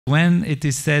When it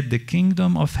is said the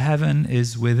kingdom of heaven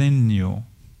is within you,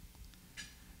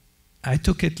 I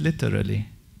took it literally.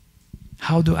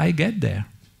 How do I get there?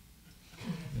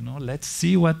 You know, let's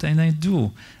see what I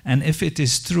do. And if it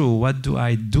is true, what do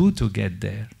I do to get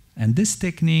there? And this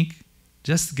technique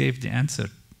just gave the answer.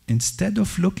 Instead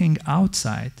of looking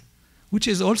outside, which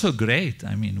is also great.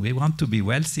 I mean, we want to be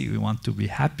wealthy, we want to be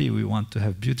happy, we want to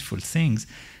have beautiful things.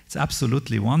 It's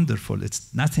absolutely wonderful.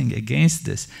 It's nothing against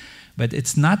this. But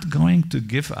it's not going to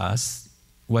give us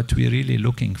what we're really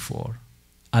looking for,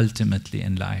 ultimately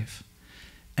in life.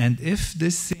 And if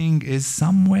this thing is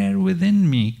somewhere within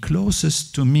me,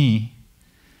 closest to me,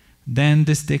 then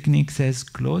this technique says,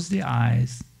 close the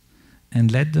eyes and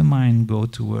let the mind go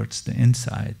towards the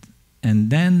inside. And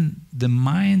then the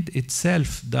mind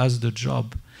itself does the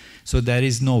job. So there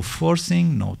is no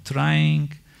forcing, no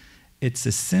trying. It's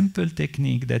a simple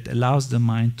technique that allows the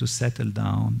mind to settle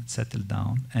down,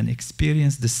 and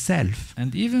experience the self.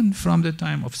 And even from the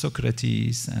time of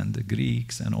Socrates and the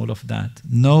Greeks and all of that,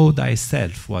 know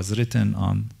thyself was written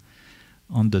on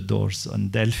the doors on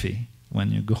Delphi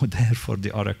when you go there for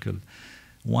the oracle.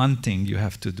 One thing you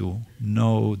have to do,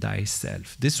 know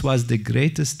thyself. This was the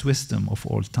greatest wisdom of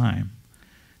all time.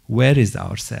 Where is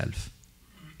our self?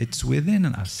 It's within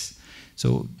us.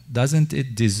 So doesn't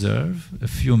it deserve a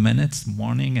few minutes,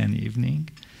 morning and evening,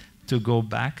 to go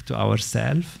back to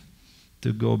ourself,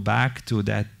 to go back to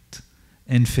that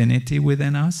infinity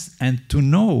within us, and to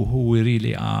know who we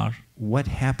really are? What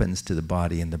happens to the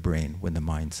body and the brain when the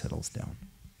mind settles down?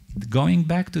 Going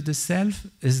back to the self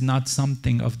is not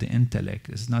something of the intellect,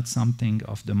 it's not something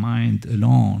of the mind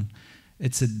alone.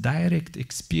 It's a direct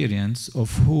experience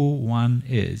of who one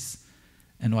is.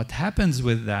 And what happens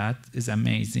with that is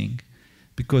amazing.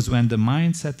 Because when the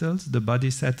mind settles, the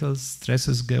body settles,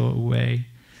 stresses go away.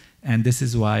 And this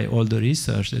is why all the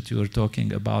research that you were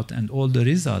talking about and all the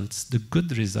results, the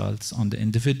good results on the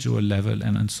individual level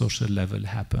and on social level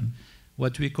happen.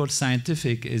 What we call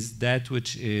scientific is that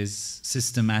which is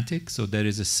systematic, so there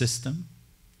is a system,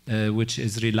 which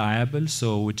is reliable,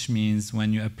 so which means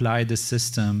when you apply the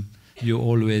system, you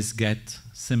always get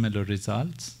similar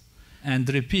results. And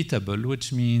repeatable,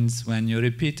 which means when you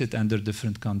repeat it under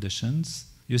different conditions,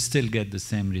 you still get the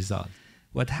same result.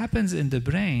 What happens in the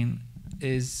brain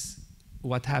is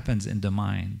what happens in the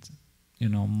mind. You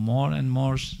know, more and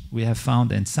more we have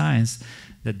found in science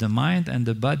that the mind and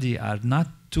the body are not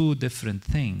two different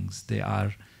things. They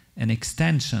are an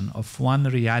extension of one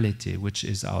reality, which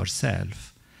is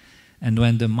ourself. And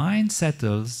when the mind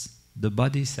settles, the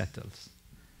body settles.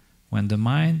 When the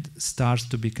mind starts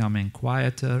to becoming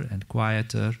quieter and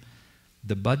quieter,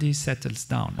 the body settles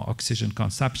down. Oxygen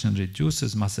consumption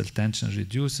reduces, muscle tension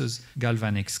reduces,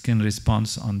 galvanic skin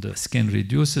response on the skin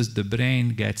reduces, the brain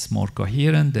gets more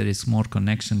coherent, there is more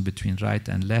connection between right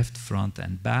and left, front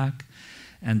and back,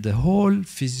 and the whole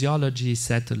physiology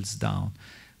settles down.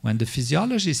 When the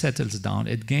physiology settles down,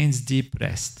 it gains deep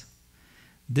rest.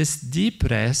 This deep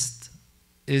rest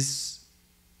is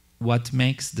what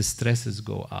makes the stresses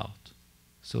go out.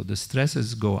 So the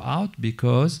stresses go out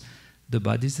because the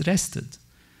body is rested.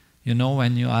 You know,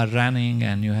 when you are running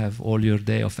and you have all your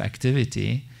day of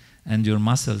activity and your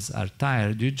muscles are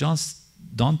tired, you just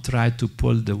don't try to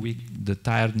pull the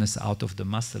tiredness out of the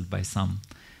muscle by some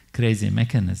crazy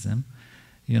mechanism.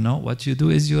 You know, what you do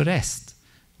is you rest.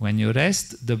 When you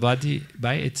rest, the body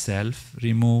by itself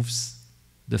removes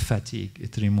the fatigue,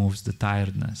 it removes the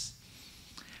tiredness.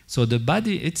 So the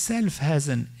body itself has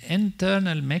an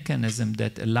internal mechanism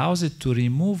that allows it to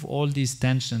remove all these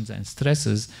tensions and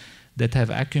stresses that have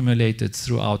accumulated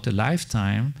throughout a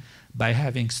lifetime by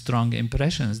having strong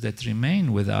impressions that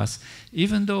remain with us,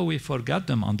 even though we forgot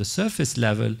them on the surface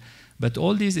level. But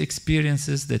all these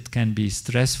experiences that can be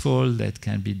stressful, that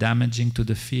can be damaging to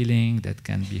the feeling, that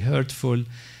can be hurtful,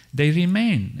 they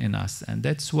remain in us. And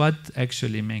that's what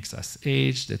actually makes us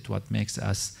age, that's what makes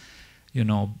us, you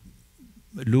know,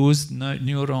 lose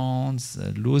neurons,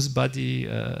 lose body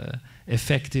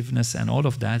effectiveness and all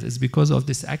of that is because of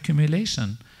this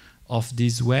accumulation of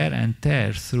these wear and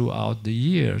tear throughout the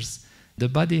years. The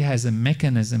body has a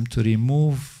mechanism to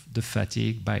remove the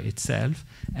fatigue by itself,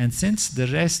 and since the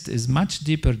rest is much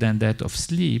deeper than that of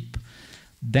sleep,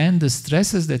 then the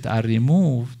stresses that are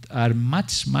removed are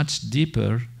much, much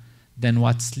deeper than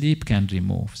what sleep can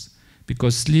remove.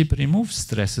 Because sleep removes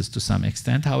stresses to some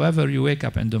extent. However, you wake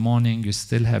up in the morning, you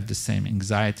still have the same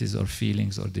anxieties or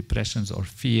feelings or depressions or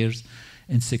fears,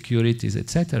 insecurities,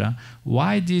 etc.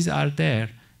 Why these are there?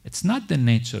 It's not the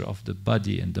nature of the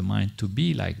body and the mind to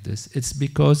be like this. It's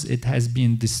because it has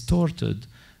been distorted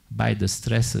by the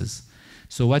stresses.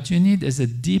 So what you need is a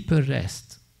deeper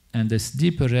rest. And this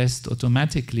deeper rest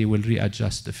automatically will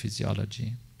readjust the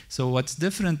physiology. So what's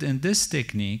different in this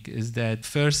technique is that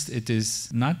first, it is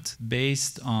not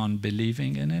based on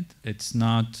believing in it. It's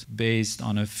not based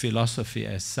on a philosophy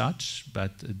as such,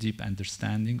 but a deep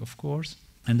understanding, of course.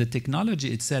 And the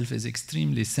technology itself is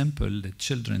extremely simple. The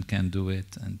children can do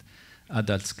it, and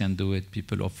adults can do it,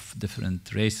 people of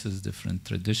different races, different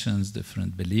traditions,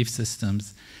 different belief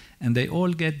systems, and they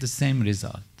all get the same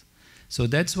result. So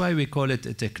that's why we call it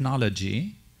a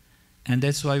technology, and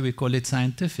that's why we call it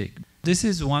scientific. This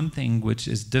is one thing which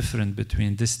is different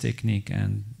between this technique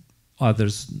and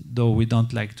others, though we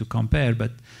don't like to compare,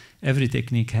 but every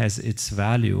technique has its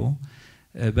value.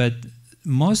 But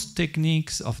most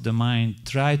techniques of the mind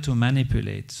try to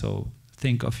manipulate. So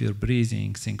think of your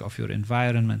breathing, think of your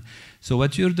environment. So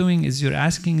what you're doing is you're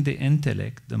asking the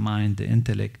intellect, the mind, the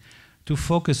intellect, to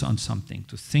focus on something,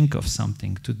 to think of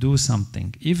something, to do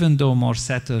something, even though more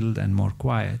settled and more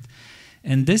quiet.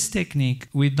 In this technique,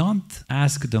 we don't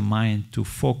ask the mind to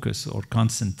focus or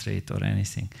concentrate or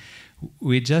anything.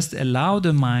 We just allow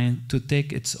the mind to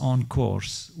take its own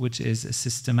course, which is a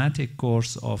systematic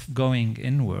course of going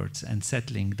inwards and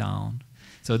settling down.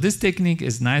 So this technique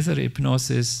is neither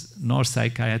hypnosis, nor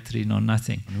psychiatry, nor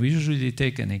nothing. We usually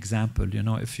take an example. You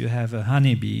know, if you have a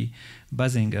honeybee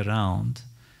buzzing around,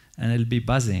 and it'll be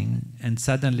buzzing, and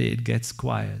suddenly it gets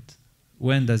quiet.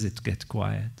 When does it get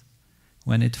quiet?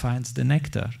 When it finds the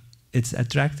nectar. It's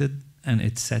attracted and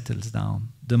it settles down.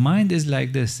 The mind is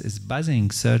like this, is buzzing,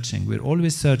 searching. We're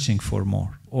always searching for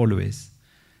more, always.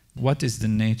 What is the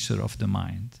nature of the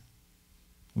mind?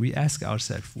 We ask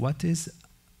ourselves, what is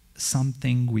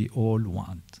something we all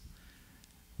want?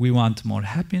 We want more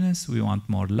happiness, we want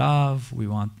more love, we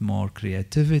want more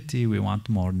creativity, we want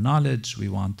more knowledge, we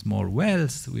want more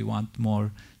wealth, we want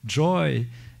more joy.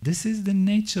 This is the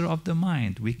nature of the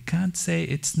mind. We can't say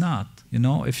it's not. You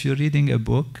know, if you're reading a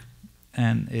book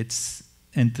and it's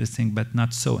interesting but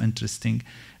not so interesting,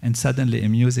 and suddenly a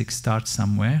music starts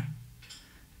somewhere,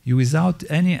 you, without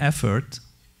any effort,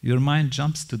 your mind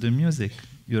jumps to the music.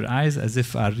 Your eyes as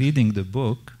if are reading the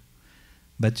book,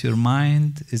 but your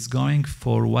mind is going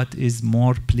for what is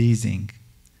more pleasing.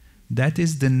 That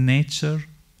is the nature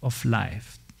of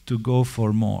life, to go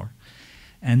for more.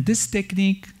 And this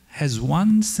technique has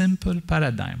one simple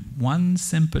paradigm, one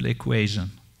simple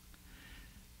equation.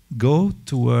 Go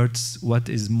towards what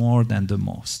is more than the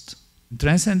most.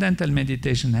 Transcendental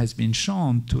meditation has been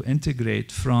shown to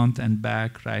integrate front and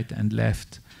back, right and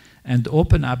left, and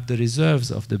open up the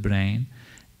reserves of the brain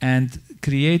and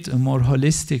create a more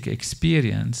holistic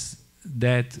experience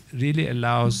that really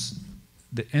allows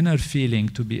the inner feeling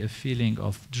to be a feeling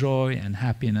of joy and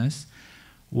happiness,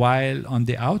 while on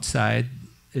the outside,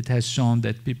 it has shown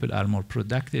that people are more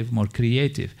productive, more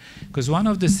creative. Because one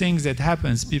of the things that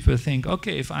happens, people think,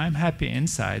 okay, if I'm happy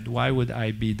inside, why would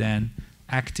I be then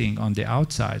acting on the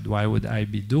outside? Why would I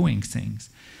be doing things?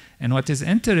 And what is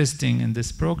interesting in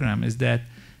this program is that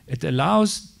it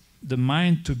allows the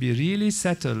mind to be really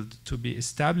settled, to be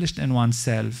established in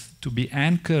oneself, to be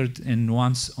anchored in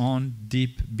one's own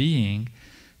deep being,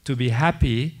 to be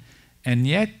happy, and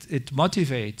yet it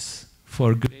motivates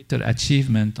for greater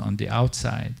achievement on the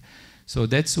outside. So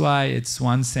that's why it's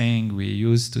one saying we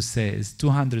used to say is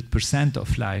 200%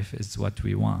 of life is what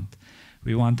we want.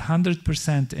 We want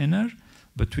 100% inner,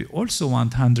 but we also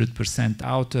want 100%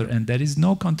 outer, and there is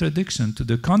no contradiction. To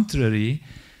the contrary,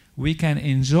 we can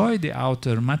enjoy the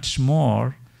outer much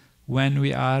more when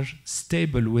we are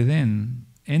stable within,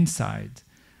 inside,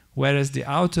 whereas the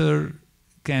outer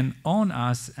can own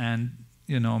us and,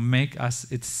 you know, make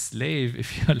us its slave,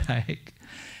 if you like,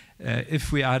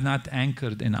 if we are not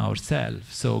anchored in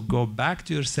ourselves. So go back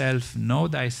to yourself, know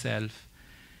thyself,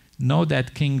 know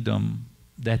that kingdom,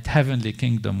 that heavenly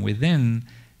kingdom within,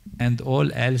 and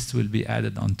all else will be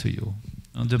added onto you.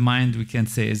 And the mind, we can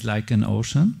say, is like an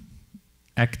ocean,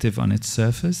 active on its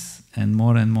surface and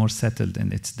more settled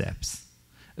in its depths.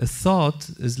 A thought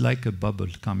is like a bubble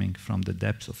coming from the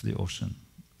depths of the ocean.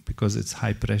 Because it's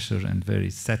high pressure and very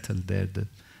settled there, the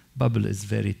bubble is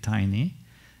very tiny,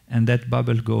 and that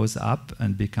bubble goes up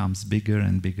and becomes bigger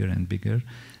and bigger and bigger.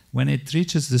 When it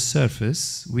reaches the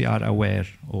surface, we are aware,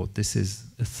 oh, this is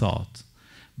a thought.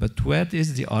 But what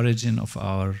is the origin of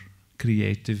our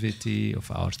creativity,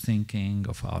 of our thinking,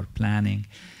 of our planning?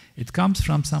 It comes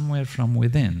from somewhere from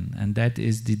within, and that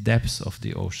is the depths of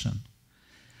the ocean.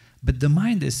 But the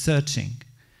mind is searching.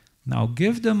 Now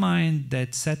give the mind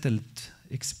that settled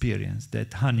experience,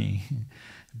 that honey,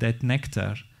 that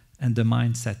nectar, and the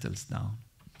mind settles down.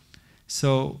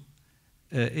 So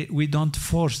we don't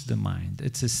force the mind.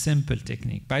 It's a simple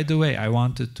technique. By the way, I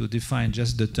wanted to define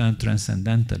just the term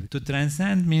transcendental. To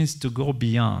transcend means to go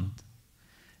beyond.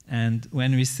 And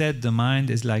when we said the mind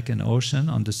is like an ocean,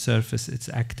 on the surface it's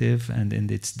active and in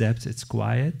its depth it's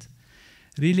quiet.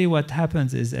 Really what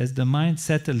happens is as the mind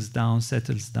settles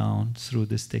down through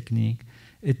this technique,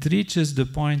 it reaches the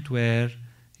point where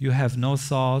you have no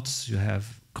thoughts, you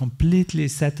have completely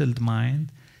settled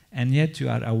mind, and yet you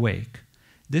are awake.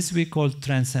 This we call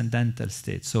transcendental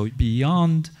state. So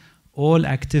beyond all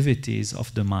activities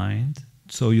of the mind,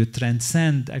 so you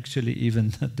transcend actually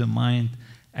even the mind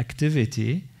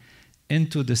activity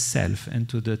into the self,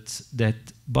 into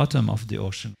that bottom of the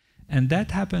ocean. And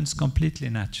that happens completely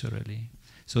naturally.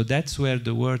 So that's where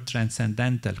the word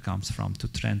transcendental comes from,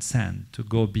 to transcend, to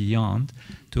go beyond.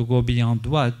 To go beyond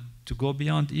what? To go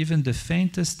beyond even the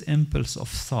faintest impulse of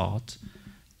thought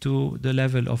to the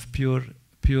level of pure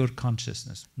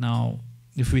consciousness. Now,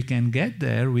 if we can get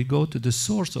there, we go to the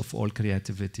source of all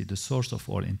creativity, the source of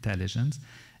all intelligence,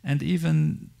 and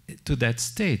even to that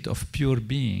state of pure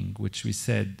being, which we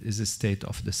said is a state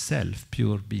of the self,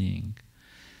 pure being.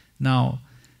 Now,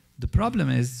 the problem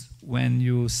is when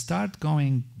you start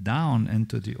going down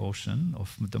into the ocean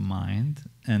of the mind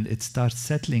and it starts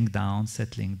settling down,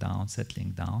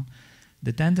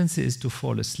 the tendency is to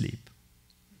fall asleep.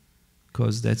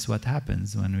 Because that's what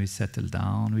happens when we settle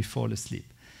down, we fall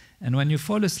asleep. And when you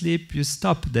fall asleep, you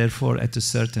stop, therefore, at a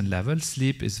certain level.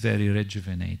 Sleep is very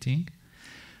rejuvenating.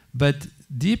 But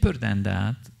deeper than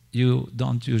that, you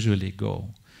don't usually go.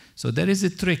 So there is a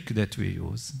trick that we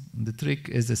use. The trick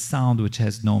is a sound which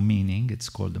has no meaning. It's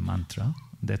called a mantra.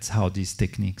 That's how these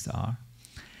techniques are.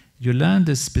 You learn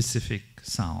this specific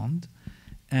sound,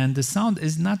 and the sound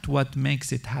is not what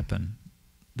makes it happen.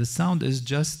 The sound is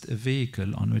just a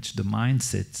vehicle on which the mind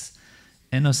sits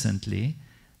innocently,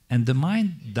 and the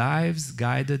mind dives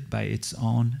guided by its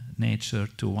own nature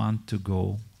to want to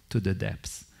go to the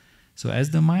depths. So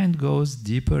as the mind goes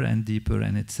deeper and deeper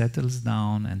and it settles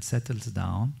down,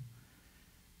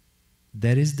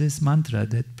 there is this mantra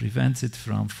that prevents it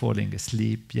from falling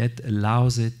asleep, yet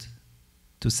allows it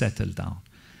to settle down.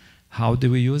 How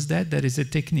do we use that? There is a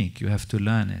technique. You have to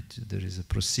learn it. There is a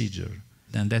procedure.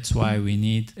 And that's why we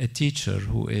need a teacher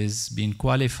who is being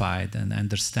qualified and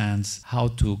understands how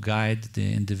to guide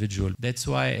the individual. That's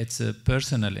why it's a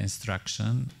personal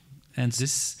instruction. And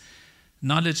this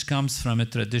knowledge comes from a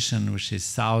tradition which is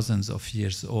thousands of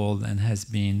years old and has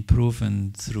been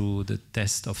proven through the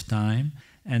test of time.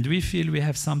 And we feel we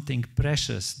have something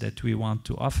precious that we want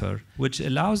to offer, which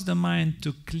allows the mind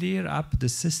to clear up the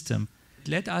system.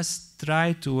 Let us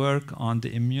try to work on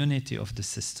the immunity of the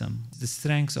system, the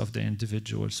strengths of the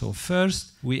individual. So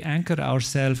first, we anchor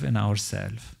ourselves in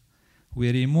ourselves.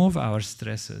 We remove our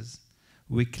stresses.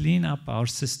 We clean up our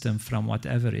system from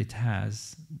whatever it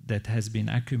has that has been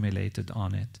accumulated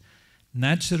on it.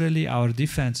 Naturally, our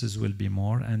defenses will be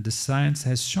more, and the science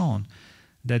has shown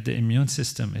that the immune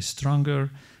system is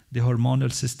stronger, the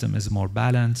hormonal system is more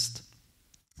balanced,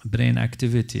 brain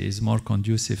activity is more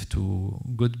conducive to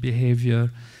good behavior,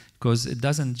 because it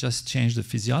doesn't just change the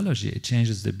physiology, it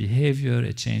changes the behavior,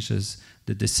 it changes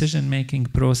the decision-making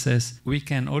process. We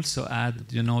can also add,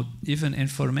 even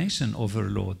information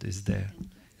overload is there.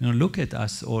 Look at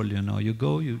us all, you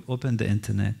go, you open the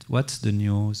internet, what's the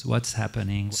news, what's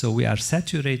happening? So we are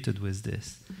saturated with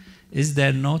this. Is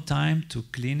there no time to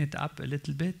clean it up a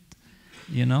little bit,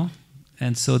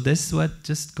 And so this is what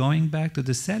just going back to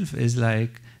the self is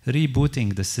like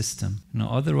rebooting the system.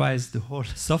 Otherwise the whole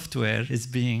software is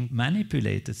being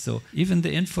manipulated. So even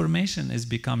the information is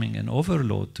becoming an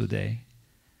overload today.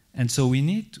 And so we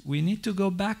need to go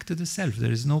back to the self.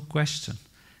 There is no question.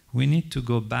 We need to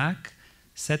go back,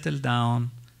 settle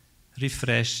down,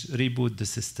 refresh, reboot the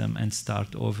system, and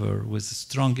start over with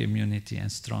strong immunity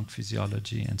and strong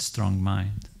physiology and strong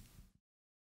mind.